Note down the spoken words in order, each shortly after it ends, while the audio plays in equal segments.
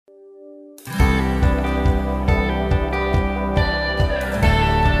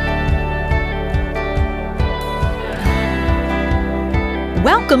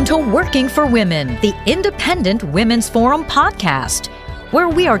Welcome to Working for Women, the Independent Women's Forum podcast, where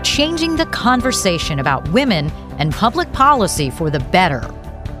we are changing the conversation about women and public policy for the better.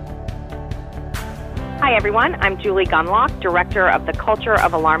 Hi, everyone. I'm Julie Gunlock, Director of the Culture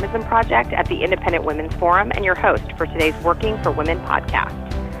of Alarmism Project at the Independent Women's Forum and your host for today's Working for Women podcast.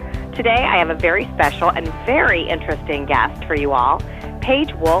 Today, I have a very special and very interesting guest for you all.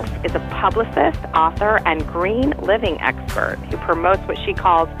 Paige Wolf is a publicist, author, and green living expert who promotes what she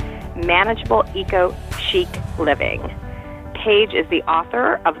calls manageable eco-chic living. Paige is the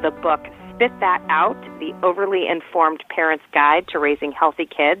author of the book Spit That Out, The Overly Informed Parent's Guide to Raising Healthy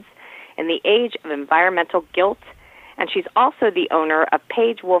Kids in the Age of Environmental Guilt, and she's also the owner of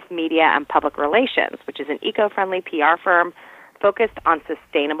Paige Wolf Media and Public Relations, which is an eco-friendly PR firm focused on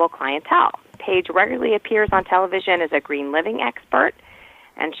sustainable clientele. Paige regularly appears on television as a green living expert,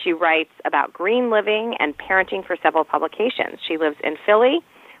 and she writes about green living and parenting for several publications. She lives in Philly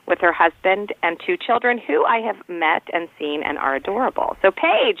with her husband and two children who I have met and seen and are adorable. So,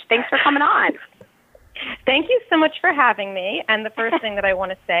 Paige, thanks for coming on. Thank you so much for having me. And the first thing that I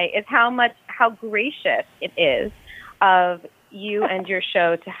want to say is how gracious it is of you and your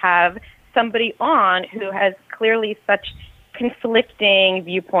show to have somebody on who has clearly such conflicting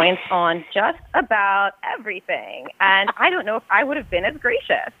viewpoints on just about everything. And I don't know if I would have been as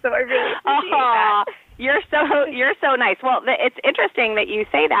gracious. So I really appreciate that. You're so nice. Well, it's interesting that you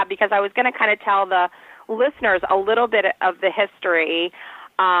say that because I was going to kind of tell the listeners a little bit of the history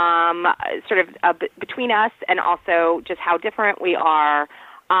between us and also just how different we are.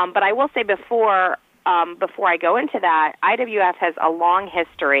 But I will say before I go into that, IWF has a long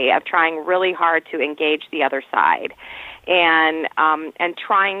history of trying really hard to engage the other side and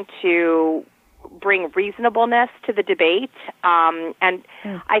trying to bring reasonableness to the debate.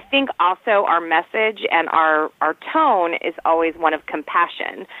 I think also our message and our tone is always one of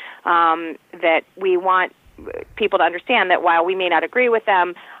compassion, that we want people to understand that while we may not agree with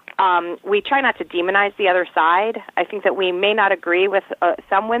them, we try not to demonize the other side. I think that we may not agree with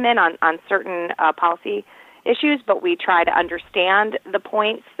some women on certain policy issues, but we try to understand the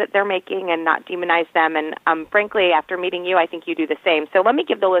points that they're making and not demonize them. And frankly, after meeting you, I think you do the same. So let me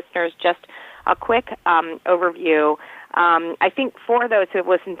give the listeners just a quick overview. I think for those who have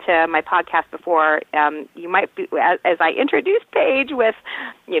listened to my podcast before, you might be, as I introduced Paige with,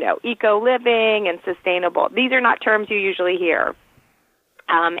 eco-living and sustainable. These are not terms you usually hear.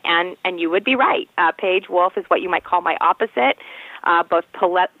 And you would be right. Paige Wolf is what you might call my opposite, both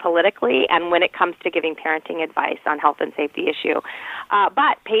politically and when it comes to giving parenting advice on health and safety issue.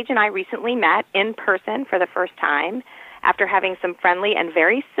 But Paige and I recently met in person for the first time after having some friendly and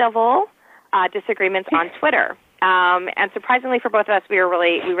very civil disagreements on Twitter. And surprisingly for both of us, we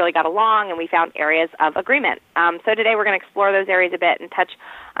really got along and we found areas of agreement. So today we're going to explore those areas a bit and touch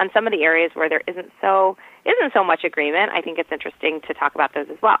on some of the areas where there isn't so much agreement. I think it's interesting to talk about those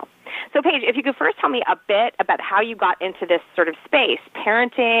as well. So Paige, if you could first tell me a bit about how you got into this sort of space,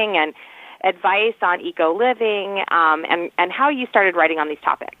 parenting and advice on eco-living, and how you started writing on these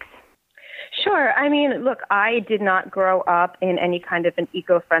topics. Sure. I mean, look, I did not grow up in any kind of an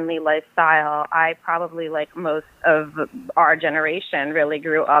eco-friendly lifestyle. I probably, like most of our generation, really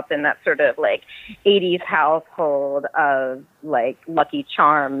grew up in that sort of 80s household of Lucky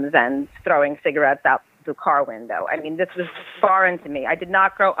Charms and throwing cigarettes out the car window. I mean, this was foreign to me. I did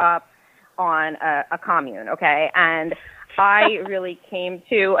not grow up on a commune, okay? And I really came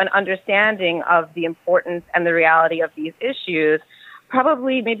to an understanding of the importance and the reality of these issues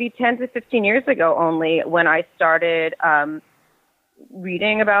probably maybe 10 to 15 years ago only, when I started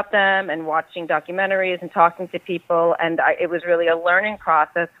reading about them and watching documentaries and talking to people. And it was really a learning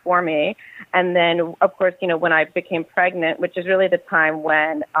process for me. And then, of course, when I became pregnant, which is really the time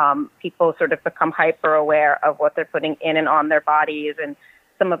when people sort of become hyper aware of what they're putting in and on their bodies and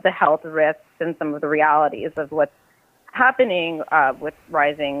some of the health risks and some of the realities of what's happening with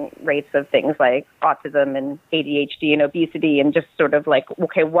rising rates of things like autism and ADHD and obesity, and just sort of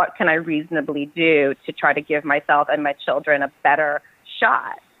okay, what can I reasonably do to try to give myself and my children a better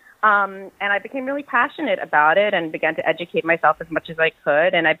shot? And I became really passionate about it and began to educate myself as much as I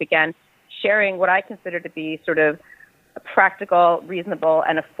could. And I began sharing what I consider to be sort of practical, reasonable,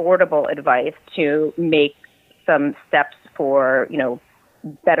 and affordable advice to make some steps for,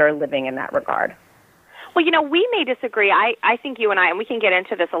 better living in that regard. Well, we may disagree. I think you and we can get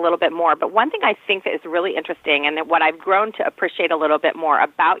into this a little bit more, but one thing I think that is really interesting and that what I've grown to appreciate a little bit more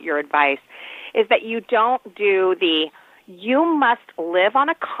about your advice is that you don't do the you must live on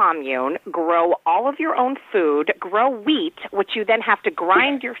a commune, grow all of your own food, grow wheat, which you then have to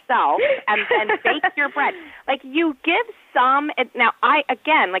grind yourself, and then bake your bread. Like, you give some. Now, I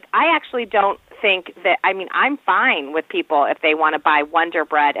actually don't think that, I'm fine with people if they want to buy Wonder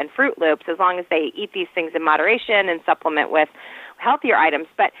Bread and Fruit Loops, as long as they eat these things in moderation and supplement with healthier items.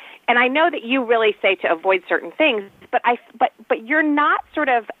 And I know that you really say to avoid certain things, but you're not sort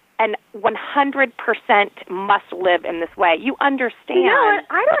of and 100% must live in this way. You understand. No,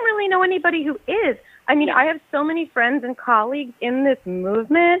 I don't really know anybody who is. I have so many friends and colleagues in this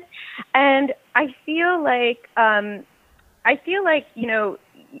movement, and I feel like,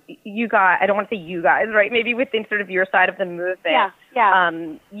 you guys, I don't want to say you guys, right? Maybe within sort of your side of the movement. Yeah.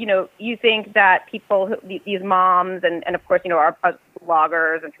 You think that people, these moms and of course, our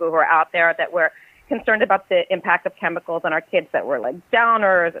bloggers and people who are out there that were concerned about the impact of chemicals on our kids, that were like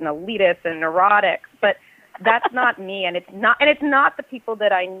downers and elitists and neurotics, but that's not me, and it's not the people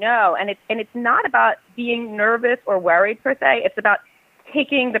that I know, and it's not about being nervous or worried per se. It's about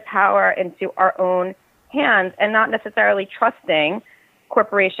taking the power into our own hands and not necessarily trusting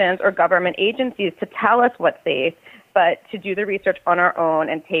corporations or government agencies to tell us what's safe, but to do the research on our own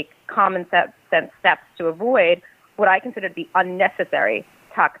and take common sense steps to avoid what I consider to be unnecessary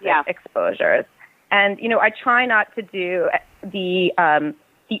toxic exposures. And, I try not to do the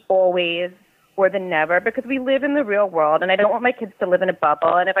always or the never, because we live in the real world, and I don't want my kids to live in a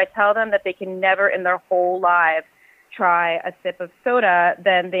bubble. And if I tell them that they can never in their whole lives try a sip of soda,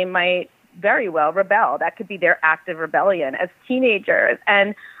 then they might very well rebel. That could be their act of rebellion as teenagers.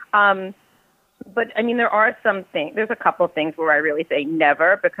 And, but there are some things, there's a couple of things where I really say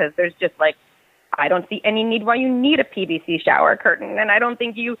never, because there's just I don't see any need why you need a PVC shower curtain, and I don't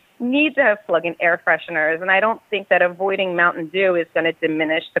think you need to have plug-in air fresheners, and I don't think that avoiding Mountain Dew is going to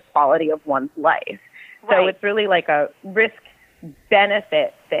diminish the quality of one's life. Right. So it's really like a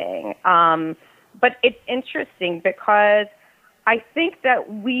risk-benefit thing. But it's interesting because I think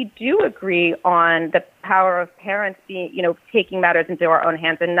that we do agree on the power of parents being, taking matters into our own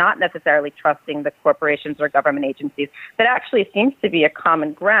hands and not necessarily trusting the corporations or government agencies. That actually seems to be a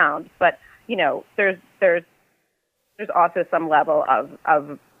common ground, but there's also some level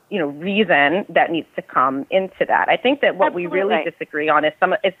of reason that needs to come into that. I think that what we really disagree on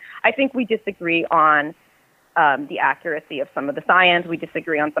I think we disagree on the accuracy of some of the science. We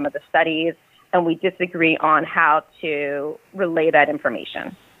disagree on some of the studies, and we disagree on how to relay that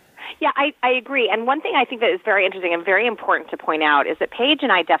information. Yeah, I agree. And one thing I think that is very interesting and very important to point out is that Paige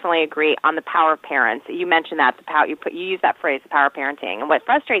and I definitely agree on the power of parents. You mentioned that, you use that phrase, the power of parenting. And what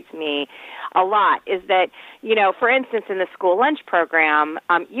frustrates me a lot is that, for instance, in the school lunch program,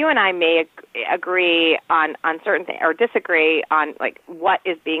 you and I may agree on certain things or disagree on what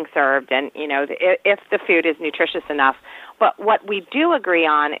is being served and, if the food is nutritious enough. But what we do agree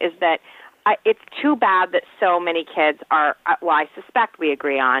on is that it's too bad that so many kids are, I suspect we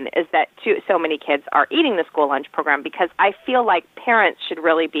agree on, is that so many kids are eating the school lunch program, because I feel like parents should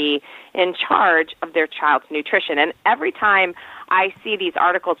really be in charge of their child's nutrition. And every time I see these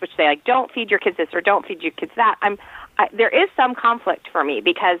articles which say, don't feed your kids this or don't feed your kids that, there is some conflict for me,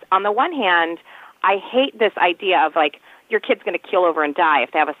 because on the one hand, I hate this idea of your kid's going to keel over and die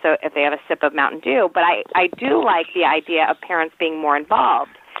if they have a sip of Mountain Dew. But I do like the idea of parents being more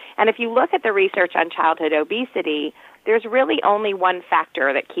involved. And if you look at the research on childhood obesity, there's really only one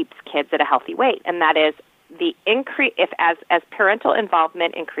factor that keeps kids at a healthy weight, and that is the increase. As parental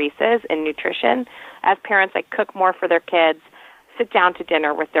involvement increases in nutrition, as parents cook more for their kids, sit down to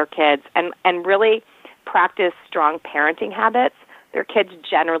dinner with their kids, and really practice strong parenting habits, their kids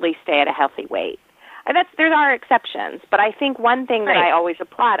generally stay at a healthy weight. And there are exceptions, but I think one thing that I always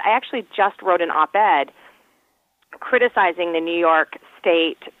applaud, I actually just wrote an op-ed criticizing the New York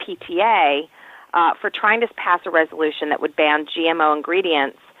State PTA for trying to pass a resolution that would ban GMO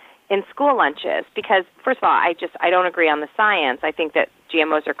ingredients in school lunches. Because, first of all, I don't agree on the science. I think that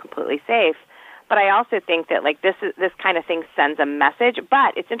GMOs are completely safe. But I also think that this kind of thing sends a message.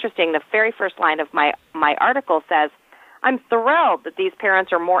 But it's interesting. The very first line of my article says, "I'm thrilled that these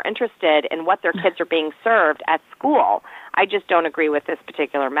parents are more interested in what their kids are being served at school. I just don't agree with this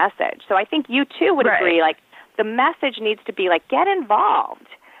particular message." So I think you too would agree. The message needs to be get involved.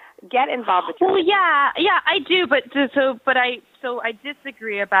 Get involved with your kids. I do, I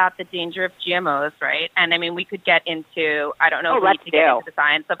disagree about the danger of GMOs, right? And we could get into, I don't know if we need to get into the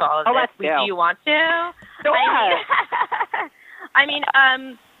science of all of this. Do you want to? Sure.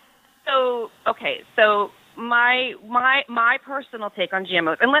 So my personal take on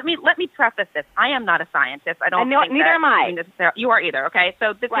GMOs, and let me preface this: I am not a scientist. I don't. Neither am I. You are either. Okay,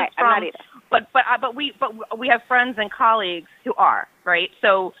 so this is from but we have friends and colleagues who are, right?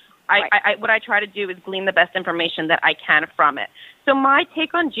 So I what I try to do is glean the best information that I can from it. So my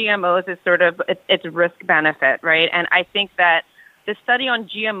take on GMOs is sort of it's risk benefit, right? And I think that the study on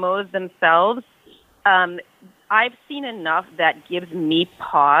GMOs themselves, I've seen enough that gives me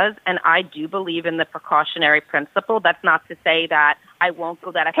pause, and I do believe in the precautionary principle. That's not to say that I won't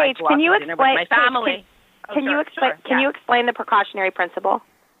go that if Paige, I go out to dinner with my family. Can you explain the precautionary principle?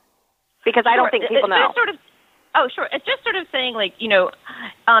 Because I don't think people know. Sure. It's just sort of saying, like,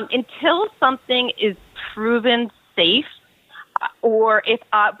 until something is proven safe, or if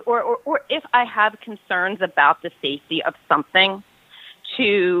I have concerns about the safety of something,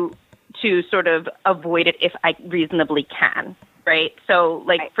 to sort of avoid it if I reasonably can, right? So,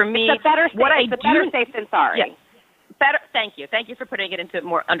 like, for me, it's better safe than sorry. Yeah. Better. Thank you for putting it into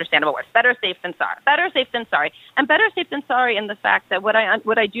more understandable words. Better safe than sorry. Better safe than sorry. And better safe than sorry in the fact that what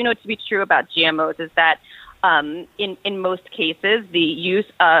I do know to be true about GMOs is that in most cases the use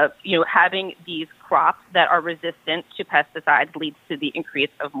of having these crops that are resistant to pesticides leads to the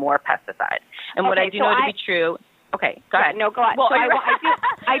increase of more pesticides. And what I do know to be true. Okay, go ahead. No, go ahead. Well, so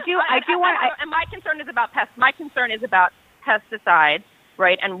I do want. And my concern is about pests. My concern is about pesticides,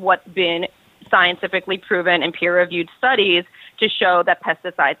 right? And what's been scientifically proven in peer-reviewed studies to show that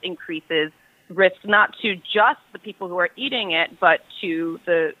pesticides increases risk not to just the people who are eating it, but to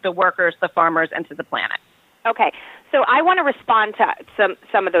the workers, the farmers, and to the planet. Okay, so I want to respond to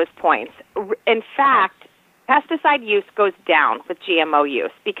some of those points. In fact, pesticide use goes down with GMO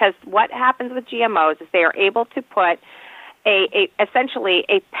use because what happens with GMOs is they are able to put essentially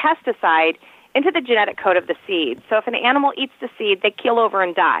a pesticide into the genetic code of the seed. So if an animal eats the seed, they keel over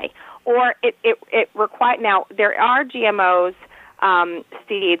and die. Or it requires, now there are GMOs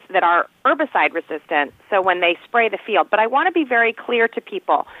seeds that are herbicide resistant, so when they spray the field. But I want to be very clear to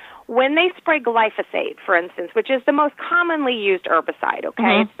people. When they spray glyphosate, for instance, which is the most commonly used herbicide, okay,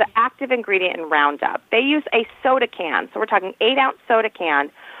 Mm-hmm. it's the active ingredient in Roundup. They use a soda can, so we're talking 8-ounce soda can,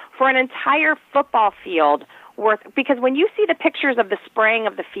 for an entire football field worth, because when you see the pictures of the spraying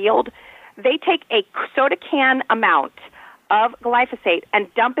of the field, they take a soda can amount of glyphosate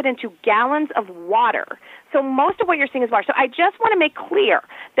and dump it into gallons of water. So most of what you're seeing is water. So I just want to make clear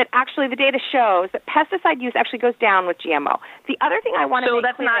that actually the data shows that pesticide use actually goes down with GMO. The other thing I want to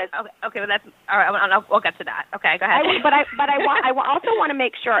make clear is... Okay, well, that's... All right, we'll get to that. Okay, go ahead. I also want to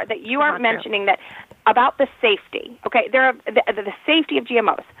make sure that you are mentioning that about the safety. Okay, there are the safety of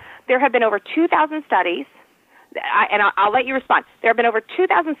GMOs. There have been over 2,000 studies, and I'll let you respond. There have been over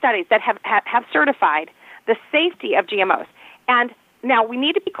 2,000 studies that have certified the safety of GMOs. And now we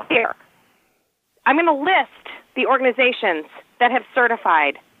need to be clear. I'm going to list the organizations that have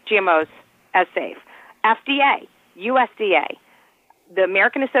certified GMOs as safe. FDA, USDA, the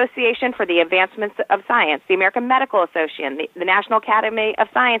American Association for the Advancement of Science, the American Medical Association, the National Academy of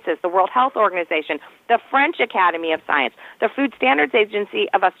Sciences, the World Health Organization, the French Academy of Science, the Food Standards Agency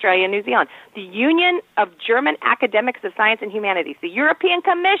of Australia and New Zealand, the Union of German Academics of Science and Humanities, the European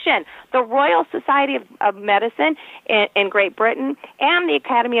Commission, the Royal Society of Medicine in Great Britain, and the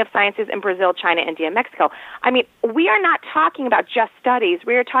Academy of Sciences in Brazil, China, India, and Mexico. I mean, we are not talking about just studies.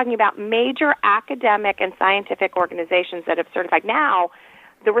 We are talking about major academic and scientific organizations that have certified. Now,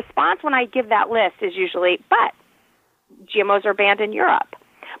 the response when I give that list is usually, but GMOs are banned in Europe.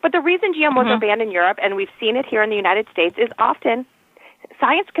 But the reason GMOs are banned in Europe, and we've seen it here in the United States, is often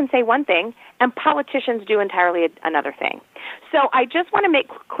science can say one thing and politicians do entirely another thing. So I just want to make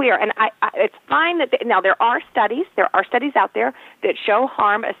clear, and it's fine that now there are studies out there that show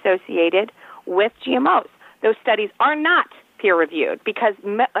harm associated with GMOs. Those studies are not peer-reviewed because,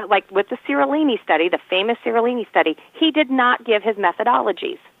 like with the Cirullini study, the famous Cirullini study, he did not give his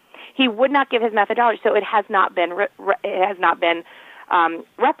methodologies. He would not give his methodology, so it has not been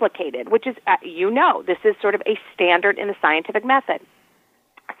replicated, which is, this is sort of a standard in the scientific method.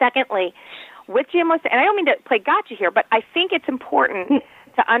 Secondly, with GMOs, and I don't mean to play gotcha here, but I think it's important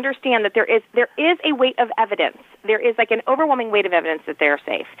to understand that there is a weight of evidence. There is like an overwhelming weight of evidence that they are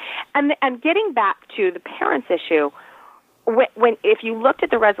safe. And getting back to the parents' issue, if you looked at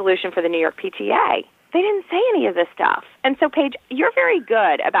the resolution for the New York PTA, they didn't say any of this stuff. And so, Paige, you're very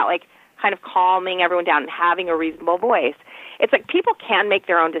good about like kind of calming everyone down and having a reasonable voice. It's like people can make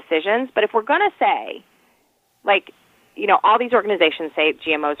their own decisions, but if we're going to say, like, all these organizations say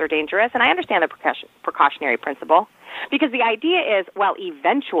GMOs are dangerous, and I understand the precautionary principle, because the idea is, well,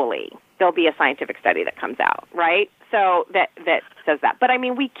 eventually there'll be a scientific study that comes out, right? So that says that. But, I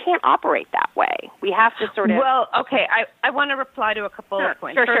mean, we can't operate that way. We have to sort of... Well, okay, I want to reply to a couple of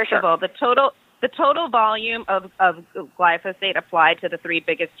points. Sure. First of all, the total the total volume of glyphosate applied to the three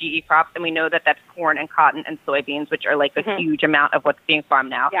biggest GE crops, and we know that that's corn and cotton and soybeans, which are like a huge amount of what's being farmed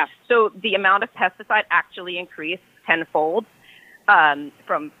now. Yeah. So the amount of pesticide actually increased tenfold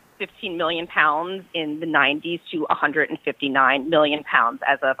from 15 million pounds in the 90s to 159 million pounds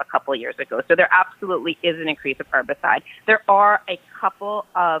as of a couple of years ago. So there absolutely is an increase of herbicide. There are a couple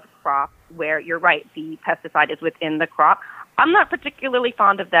of crops where you're right, the pesticide is within the crop. I'm not particularly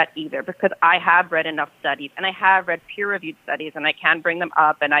fond of that either because I have read enough studies and I have read peer-reviewed studies and I can bring them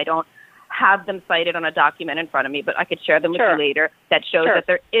up and I don't have them cited on a document in front of me, but I could share them with you later that shows that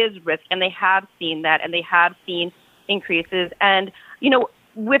there is risk and they have seen that and they have seen increases. And,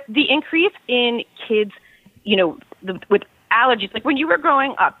 with the increase in kids, with allergies, like when you were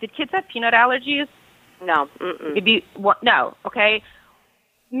growing up, did kids have peanut allergies? No. No. Okay.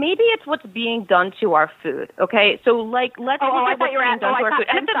 Maybe it's what's being done to our food. Okay. So let's look at what's being done to our food.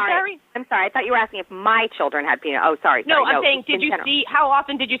 I'm sorry. I thought you were asking if my children had peanut. Oh, sorry. No, I'm saying, how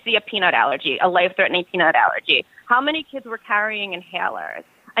often did you see a peanut allergy, a life-threatening peanut allergy? How many kids were carrying inhalers?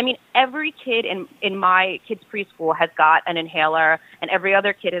 I mean, every kid in my kids' preschool has got an inhaler, and every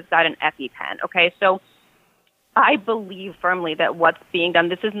other kid has got an EpiPen, okay? So I believe firmly that what's being done,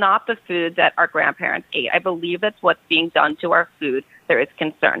 this is not the food that our grandparents ate. I believe that's what's being done to our food. There is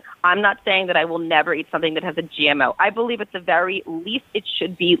concern. I'm not saying that I will never eat something that has a GMO. I believe at the very least it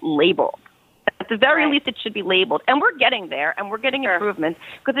should be labeled. At the very least, it should be labeled. And we're getting there, and we're getting improvements.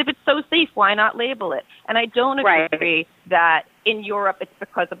 Because if it's so safe, why not label it? And I don't agree that in Europe it's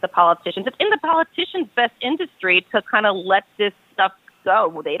because of the politicians. It's in the politicians' best industry to kind of let this stuff go.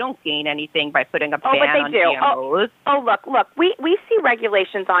 Well, they don't gain anything by putting a ban on GMOs. Look. We see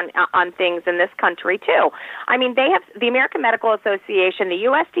regulations on things in this country, too. I mean, they have the American Medical Association, the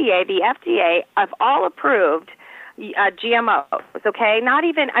USDA, the FDA have all approved GMOs, okay? Not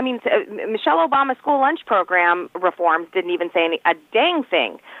even, Michelle Obama's school lunch program reforms didn't even say a dang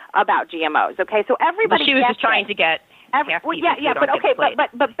thing about GMOs, okay? So everybody she was just trying to get but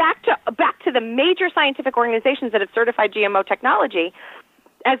back to the major scientific organizations that have certified GMO technology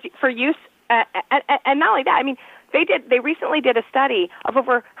as for use, and not only that, I mean, they recently did a study of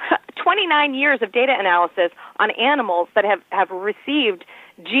over 29 years of data analysis on animals that have received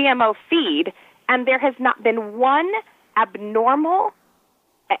GMO feed. And there has not been one abnormal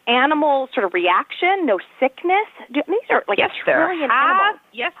animal sort of reaction, no sickness. These are like a trillion animals.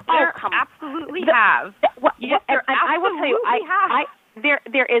 Yes, there absolutely have. I will tell you,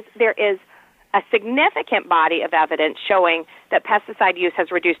 there is a significant body of evidence showing that pesticide use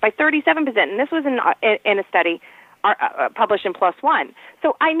has reduced by 37%, and this was in a study published in PLOS ONE.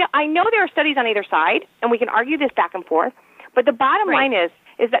 So I know there are studies on either side, and we can argue this back and forth. But the bottom line is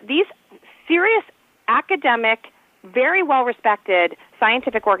that these serious academic, very well-respected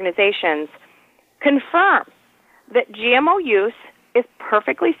scientific organizations confirm that GMO use is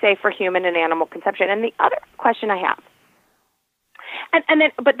perfectly safe for human and animal consumption. And the other question I have,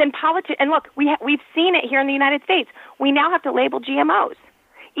 and look, we've seen it here in the United States. We now have to label GMOs,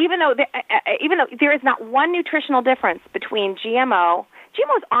 even though there is not one nutritional difference between GMOs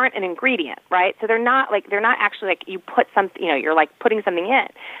aren't an ingredient, right? So they're not actually like you put something, you're like putting something in.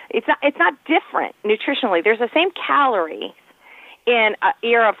 It's not different nutritionally. There's the same calories in an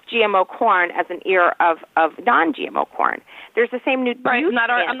ear of GMO corn as an ear of non-GMO corn. There's the same nutrition.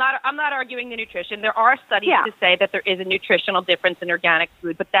 Right. I'm not arguing the nutrition. There are studies to say that there is a nutritional difference in organic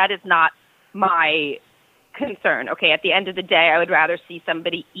food, but that is not my concern. Okay, at the end of the day, I would rather see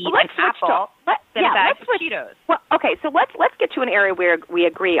somebody eat an apple than a bag of Cheetos. Well, okay, so let's get to an area where we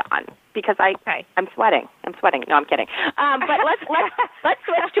agree on because I'm sweating. No, I'm kidding. But let's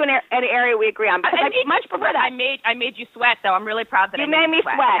switch to an area we agree on because I much prefer that. I made you sweat, though. I'm really proud that you made me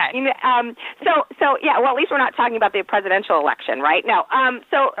sweat. Okay. So at least we're not talking about the presidential election, right? No.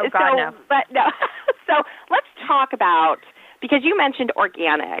 No. But no. So let's talk about. Because you mentioned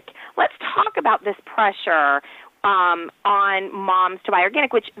organic, let's talk about this pressure on moms to buy organic.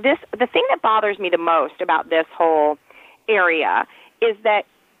 The thing that bothers me the most about this whole area is that,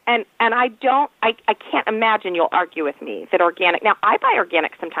 and I can't imagine you'll argue with me that organic. Now I buy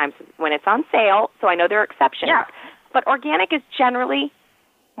organic sometimes when it's on sale, so I know there are exceptions. Yeah. But organic is generally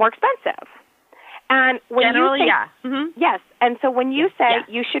more expensive. And when yes, and so when you say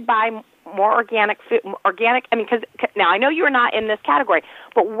you should buy more organic food, because now I know you are not in this category,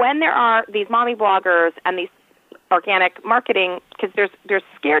 but when there are these mommy bloggers and these organic marketing, because there's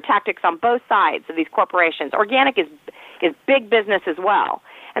scare tactics on both sides of these corporations. Organic is big business as well.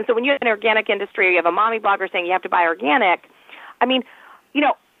 And so when you have an organic industry, you have a mommy blogger saying you have to buy organic. I mean,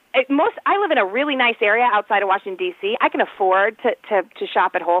 I live in a really nice area outside of Washington, D.C. I can afford to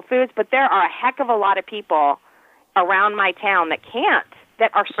shop at Whole Foods, but there are a heck of a lot of people around my town that can't,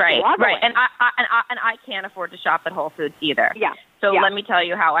 that are struggling. Right. And I can't afford to shop at Whole Foods either. Yeah. So let me tell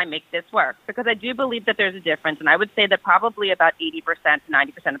you how I make this work, because I do believe that there's a difference, and I would say that probably about 80% to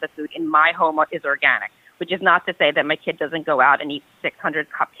 90% of the food in my home is organic, which is not to say that my kid doesn't go out and eat 600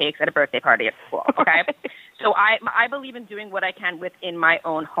 cupcakes at a birthday party at school, okay? So I believe in doing what I can within my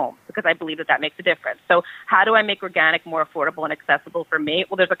own home, because I believe that makes a difference. So how do I make organic more affordable and accessible for me?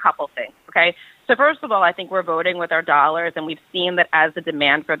 Well, there's a couple things, okay? So first of all, I think we're voting with our dollars, and we've seen that as the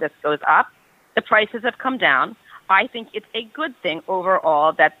demand for this goes up, the prices have come down. I think it's a good thing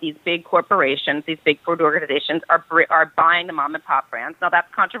overall that these big corporations, these big food organizations are buying the mom and pop brands. Now, that's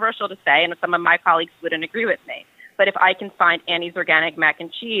controversial to say, and some of my colleagues wouldn't agree with me. But if I can find Annie's Organic Mac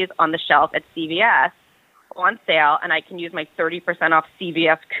and Cheese on the shelf at CVS on sale, and I can use my 30% off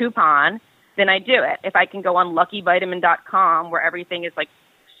CVS coupon, then I do it. If I can go on LuckyVitamin.com, where everything is like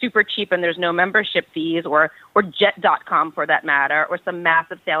super cheap and there's no membership fees, or Jet.com for that matter, or some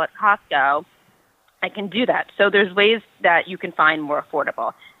massive sale at Costco, I can do that. So there's ways that you can find more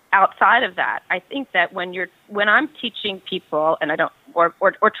affordable. Outside of that, I think that when I'm teaching people, and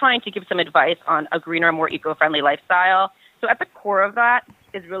or trying to give some advice on a greener, more eco-friendly lifestyle, so at the core of that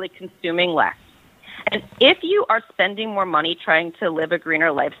is really consuming less. And if you are spending more money trying to live a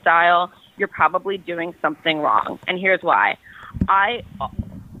greener lifestyle, you're probably doing something wrong. And here's why.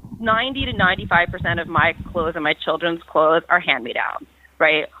 90 to 95% of my clothes and my children's clothes are hand-me-downs.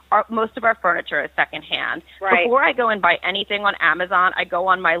 Right? Most of our furniture is secondhand. Right. Before I go and buy anything on Amazon, I go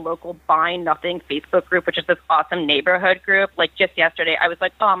on my local Buy Nothing Facebook group, which is this awesome neighborhood group. Like just yesterday, I was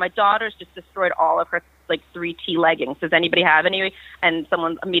like, oh, my daughter's just destroyed all of her like 3T leggings. Does anybody have any? And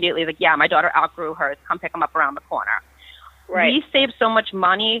someone immediately was like, yeah, my daughter outgrew hers. Come pick them up around the corner. Right. We save so much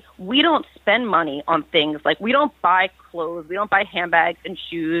money. We don't spend money on things like we don't buy clothes. We don't buy handbags and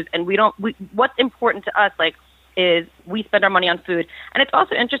shoes. And what's important to us, like, is we spend our money on food. And it's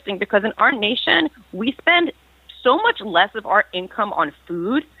also interesting because in our nation, we spend so much less of our income on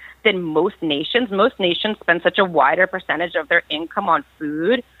food than most nations. Most nations spend such a wider percentage of their income on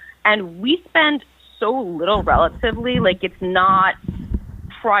food. And we spend so little relatively, like it's not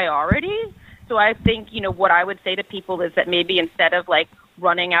priority. So I think, what I would say to people is that maybe instead of like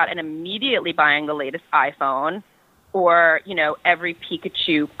running out and immediately buying the latest iPhone, or, every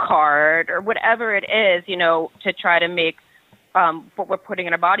Pikachu card or whatever it is, to try to make what we're putting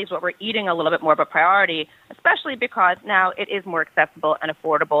in our bodies, what we're eating a little bit more of a priority, especially because now it is more accessible and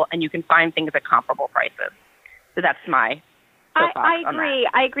affordable and you can find things at comparable prices. So that's my soapbox on that.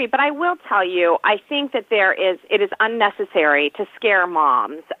 I agree. But I will tell you, I think that it is unnecessary to scare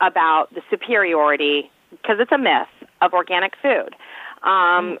moms about the superiority, because it's a myth, of organic food.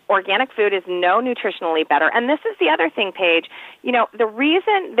 Organic food is no nutritionally better. And this is the other thing, Paige. The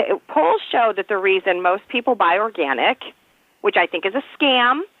reason polls show that the reason most people buy organic, which I think is a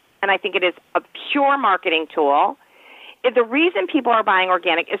scam, and I think it is a pure marketing tool, the reason people are buying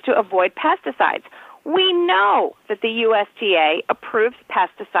organic is to avoid pesticides. We know that the USDA approves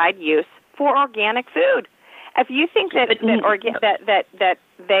pesticide use for organic food. If you think that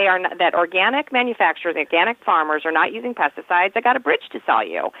organic manufacturers, organic farmers are not using pesticides, I got a bridge to sell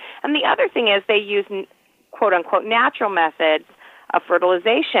you. And the other thing is they use quote unquote natural methods of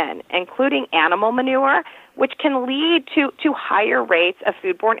fertilization, including animal manure, which can lead to higher rates of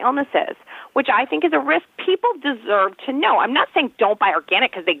foodborne illnesses, which I think is a risk people deserve to know. I'm not saying don't buy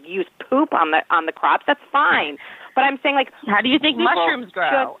organic because they use poop on the crops. That's fine. But I'm saying, like, how do you think mushrooms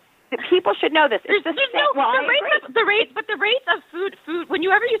grow? People should know this. The rates of food.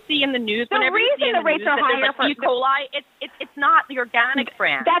 Whenever you see in the news, the reason the rates are higher for E. coli, it's not the organic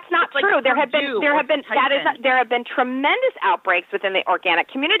brand. That's not true. There have been tremendous outbreaks within the organic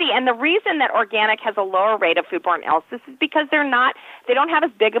community, and the reason that organic has a lower rate of foodborne illnesses is because they don't have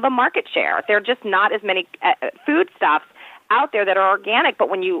as big of a market share. They're just not as many foodstuffs out there that are organic, but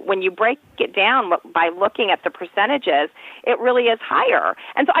when you break it down by looking at the percentages, it really is higher.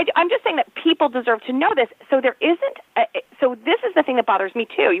 And so I'm just saying that people deserve to know this. So there isn't. So this is the thing that bothers me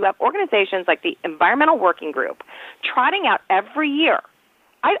too. You have organizations like the Environmental Working Group trotting out every year.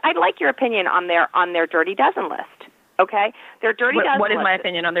 I'd like your opinion on their Dirty Dozen list. Okay, their Dirty Dozen. What is my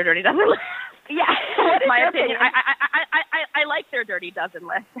opinion on their Dirty Dozen list? Yeah, what is my opinion? I like their Dirty Dozen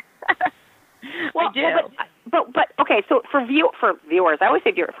list. Well, I do. But okay, so for viewers, I always say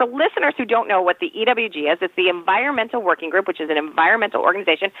viewers, for listeners who don't know what the EWG is, it's the Environmental Working Group, which is an environmental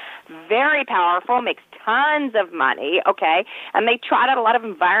organization, very powerful, makes tons of money, okay, and they trot out a lot of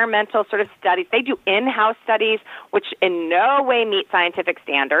environmental sort of studies. They do in-house studies, which in no way meet scientific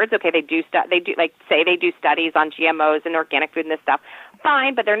standards. Okay, they do studies on GMOs and organic food and this stuff.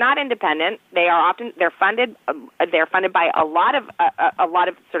 Fine, but they're not independent. They're funded by a lot of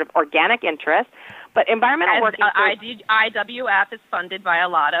sort of organic interests. But environmental working groups, IWF is funded by a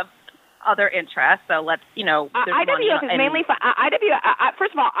lot of other interests. So let's, IWF is mainly IWF.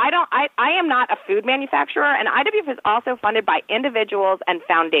 First of all, I am not a food manufacturer, and IWF is also funded by individuals and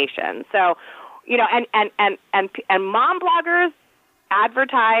foundations. So, and mom bloggers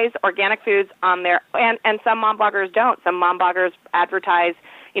advertise organic foods on their, and some mom bloggers don't. Some mom bloggers advertise,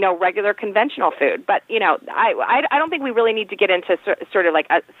 regular conventional food. But, I don't think we really need to get into sort of like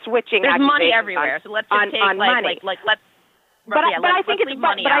a switching. There's money everywhere. So let's just take money.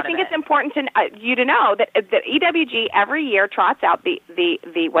 I think it's important to you to know that EWG every year trots out the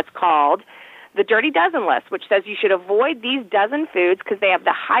what's called the Dirty Dozen list, which says you should avoid these dozen foods because they have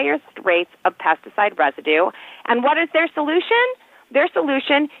the highest rates of pesticide residue. And what is their solution? Their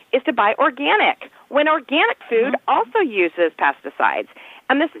solution is to buy organic, when organic food also uses pesticides.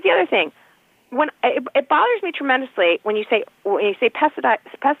 And this is the other thing. When it bothers me tremendously when you say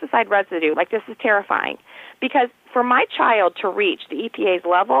pesticide residue, like this is terrifying, because for my child to reach the EPA's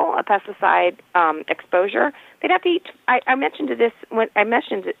level of pesticide exposure, they'd have to eat. I mentioned this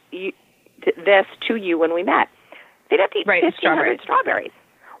to you when we met. They'd have to eat 1,500 strawberries.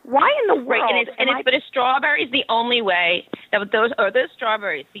 Why in the world? Right, but a strawberry is the only way that those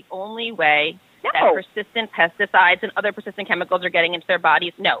strawberries the only way that persistent pesticides and other persistent chemicals are getting into their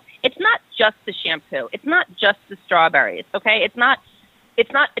bodies. No, it's not just the shampoo. It's not just the strawberries. Okay, it's not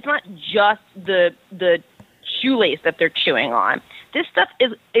just the shoelace that they're chewing on. This stuff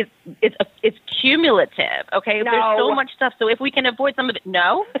is cumulative. Okay, no. There's so much stuff. So if we can avoid some of it,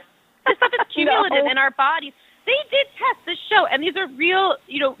 this stuff is cumulative in our bodies. They did tests this show, and these are real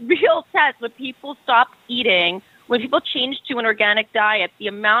tests. When people stopped eating, when people changed to an organic diet, the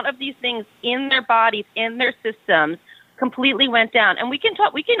amount of these things in their bodies, in their systems, completely went down. And we can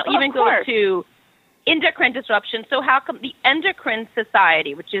even go to endocrine disruption. So how come the Endocrine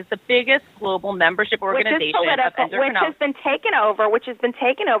Society, which is the biggest global membership organization of endocrinology, which has been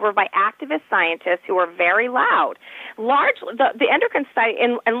taken over by activist scientists who are very loud. The Endocrine Society,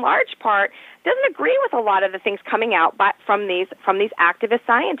 in large part, doesn't agree with a lot of the things coming out from these activist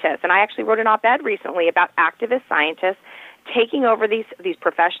scientists. And I actually wrote an op-ed recently about activist scientists taking over these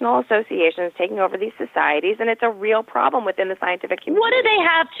professional associations, taking over these societies, and it's a real problem within the scientific community. What do they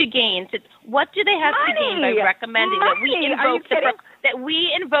have to gain? What do they have to gain by recommending that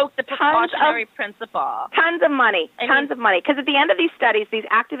we invoke the precautionary principle? Tons of money. Because at the end of these studies, these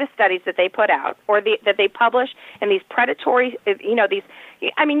activist studies that they put out, or that they publish in these predatory,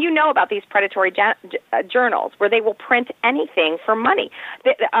 about these predatory journals where they will print anything for money.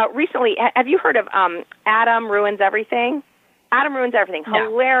 Recently, have you heard of Adam Ruins Everything? Adam Ruins Everything. No.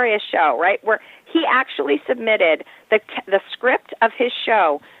 Hilarious show, right? Where he actually submitted the script of his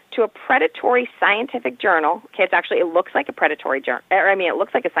show to a predatory scientific journal. Okay, it looks like a predatory journal. It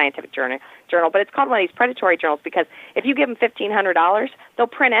looks like a scientific journal, but it's called one of these predatory journals because if you give them $1,500, they'll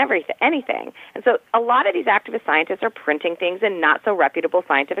print anything. And so a lot of these activist scientists are printing things in not so reputable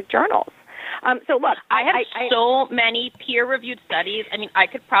scientific journals. So look, I have so many peer-reviewed studies. I mean, I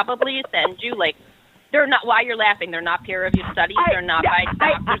could probably send you they're not. Why you're laughing? They're not peer-reviewed studies. They're not by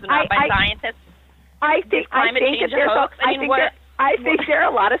doctors. They're not by scientists. I think there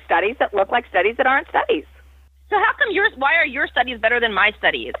are a lot of studies that look like studies that aren't studies. So how come why are your studies better than my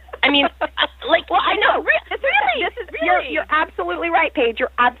studies? I mean, I know. You're absolutely right, Paige.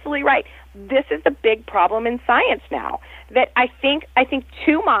 You're absolutely right. This is the big problem in science now. That I think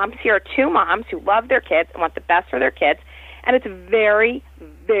two moms who love their kids and want the best for their kids, and it's very,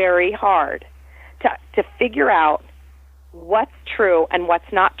 very hard to figure out what's true and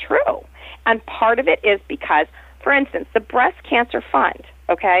what's not true. And part of it is because, for instance, the Breast Cancer Fund,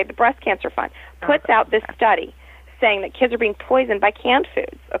 puts out this study saying that kids are being poisoned by canned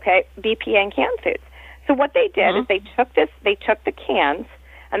foods, BPA and canned foods. So what they did is they took the cans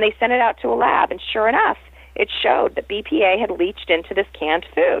and they sent it out to a lab, and sure enough, it showed that BPA had leached into this canned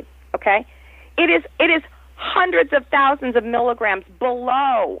food, It is hundreds of thousands of milligrams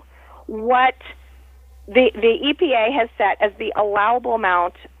below what the EPA has set as the allowable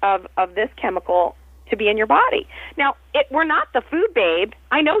amount of this chemical to be in your body. Now, we're not the food babe.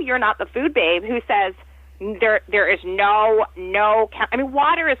 I know you're not the food babe who says, There is no. I mean,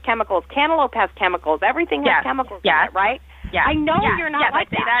 water is chemicals. Cantaloupe has chemicals. Everything has chemicals in it, right? Yeah. I know you're not like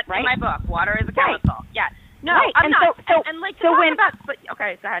I say that right? in my book. Water is a chemical. Right. Yeah. No, right. I'm and not. So, and like, so when,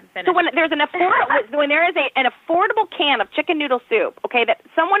 okay, go ahead. Finish. So when there's an an affordable can of chicken noodle soup, okay, that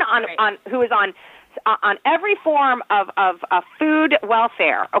someone on who is on every form of food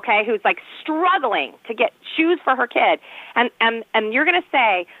welfare, okay, who's like struggling to get shoes for her kid, and you're going to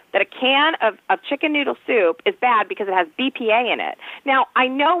say that a can of chicken noodle soup is bad because it has BPA in it. Now, I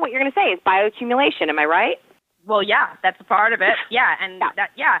know what you're going to say is bioaccumulation. Am I right? Well, yeah, that's a part of it. Yeah, and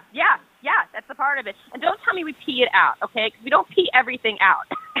that's a part of it. And don't tell me we pee it out, okay? Because we don't pee everything out.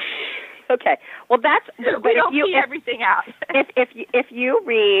 Okay. Well, that's we don't pee everything out. if you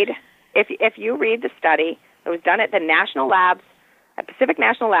read the study that was done at the national labs, at Pacific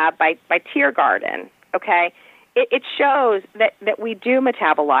National Lab by Tiergarten, okay, it shows that we do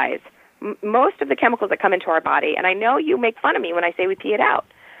metabolize most of the chemicals that come into our body. And I know you make fun of me when I say we pee it out,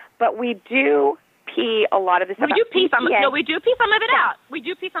 but we do pee a lot of this. We do pee some. No, we do pee some of it out. We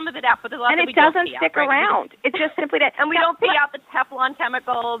do pee some of it out, but there's a lot and that we don't pee stick out, right? around. It just simply does. And we don't pee out the Teflon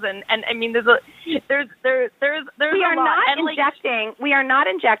chemicals, and I mean, there's we are a lot. not injecting. We are not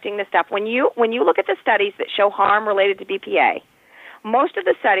injecting this stuff. When you look at the studies that show harm related to BPA, most of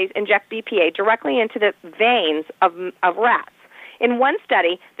the studies inject BPA directly into the veins of rats. In one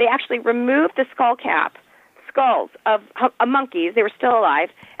study, they actually removed the skulls of monkeys, they were still alive,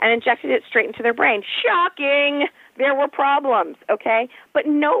 and injected it straight into their brain. Shocking! There were problems, okay? But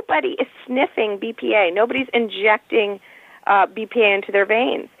nobody is sniffing BPA. Nobody's injecting BPA into their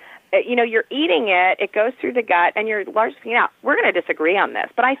veins. You're eating it, it goes through the gut, and you're largely out. We're going to disagree on this,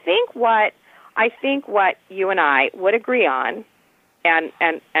 but I think what you and I would agree on, and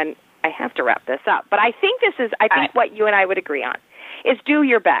I have to wrap this up, but I think what you and I would agree on is do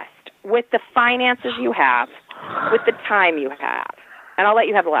your best with the finances you have, with the time you have. And I'll let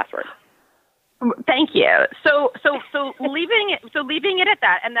you have the last word. Thank you. So leaving it at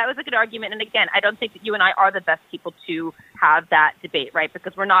that, and that was a good argument. And again, I don't think that you and I are the best people to have that debate, right?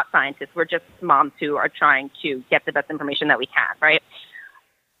 Because we're not scientists. We're just moms who are trying to get the best information that we can, right?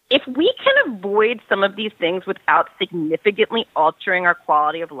 If we can avoid some of these things without significantly altering our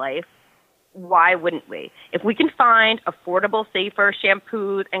quality of life, why wouldn't we? If we can find affordable, safer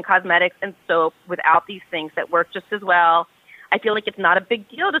shampoos and cosmetics and soap without these things that work just as well, I feel like it's not a big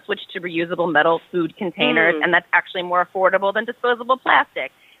deal to switch to reusable metal food containers, and that's actually more affordable than disposable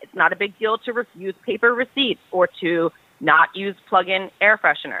plastic. It's not a big deal to refuse paper receipts or to not use plug-in air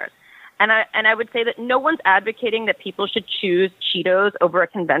fresheners. And I would say that no one's advocating that people should choose Cheetos over a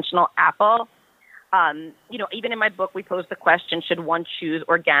conventional apple. Even in my book, we pose the question, should one choose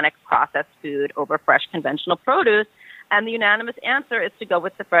organic processed food over fresh conventional produce? And the unanimous answer is to go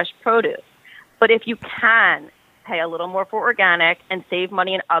with the fresh produce. But if you can pay a little more for organic and save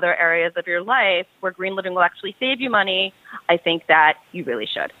money in other areas of your life where green living will actually save you money, I think that you really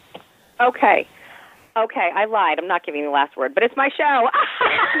should. Okay, I lied. I'm not giving the last word, but it's my show.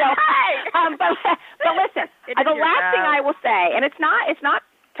 No. But listen, the last thing I will say, and it's not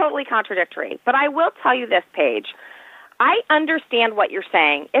totally contradictory, but I will tell you this, Paige. I understand what you're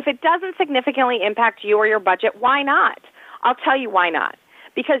saying. If it doesn't significantly impact you or your budget, why not? I'll tell you why not.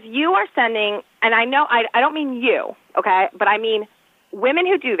 Because you are sending, and I know I don't mean you, okay, but I mean women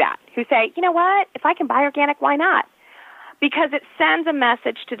who do that, who say, you know what, if I can buy organic, why not? Because it sends a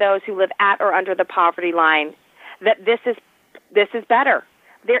message to those who live at or under the poverty line that this is better.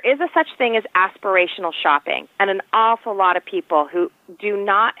 There is a such thing as aspirational shopping, and an awful lot of people who do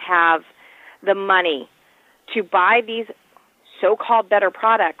not have the money to buy these so-called better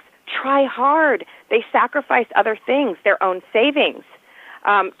products try hard. They sacrifice other things, their own savings,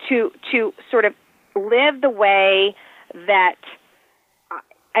 to sort of live the way that.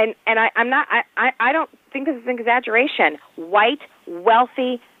 I don't think this is an exaggeration. White,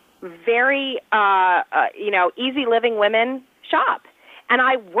 wealthy, very easy living women shop. And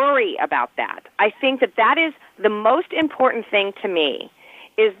I worry about that. I think that is the most important thing to me,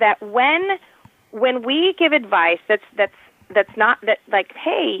 is that when we give advice that's not that, like,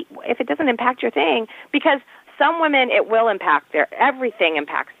 hey, if it doesn't impact your thing, because some women it will impact everything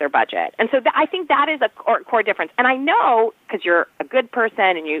impacts their budget. And so I think that is a core difference. And I know, because you're a good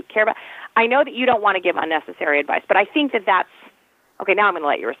person and you care about, I know that you don't want to give unnecessary advice, but I think that's, okay, now I'm going to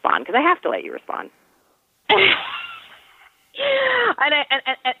let you respond, because I have to let you respond.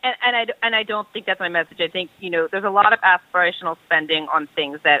 And I don't think that's my message. I think, there's a lot of aspirational spending on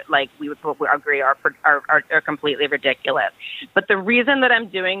things that, like, we would agree are completely ridiculous. But the reason that I'm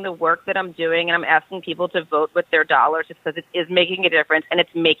doing the work that I'm doing and I'm asking people to vote with their dollars is because it is making a difference, and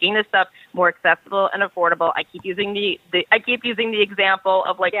it's making this stuff more accessible and affordable. I keep using the example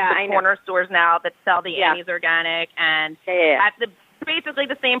of the corner stores now that sell the Annie's organic and at basically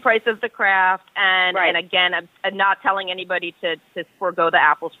the same price as the Kraft, and again, I'm not telling anybody to forego the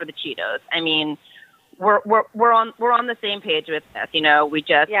apples for the Cheetos. I mean, we're on the same page with this. We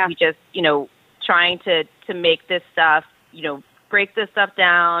just trying to make this stuff, break this stuff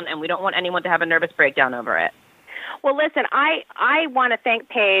down, and we don't want anyone to have a nervous breakdown over it. Well, listen, I want to thank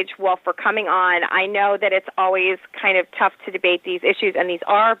Paige Wolf for coming on. I know that it's always kind of tough to debate these issues, and these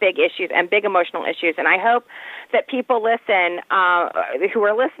are big issues and big emotional issues. And I hope that people who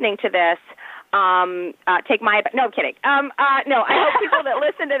are listening to this, take my – no, I'm kidding. I hope people that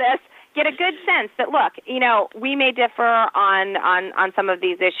listen to this get a good sense that, look, we may differ on some of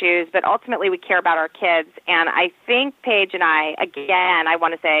these issues, but ultimately we care about our kids. And I think Paige and I, again, I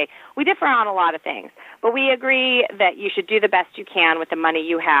want to say we differ on a lot of things, but we agree that you should do the best you can with the money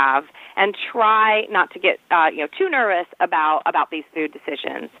you have and try not to get too nervous about these food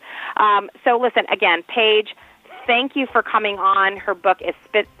decisions. So listen, again, Paige, thank you for coming on. Her book is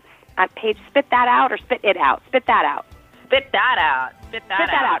Paige, spit that out or spit it out? Spit that out. Spit that out. Spit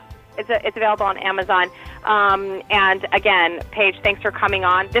that out. It's available on Amazon. And again, Paige, thanks for coming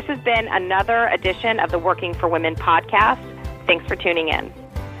on. This has been another edition of the Working for Women podcast. Thanks for tuning in.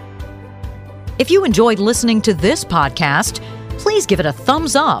 If you enjoyed listening to this podcast, please give it a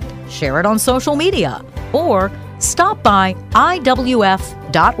thumbs up, share it on social media, or stop by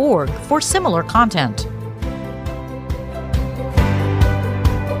IWF.org for similar content.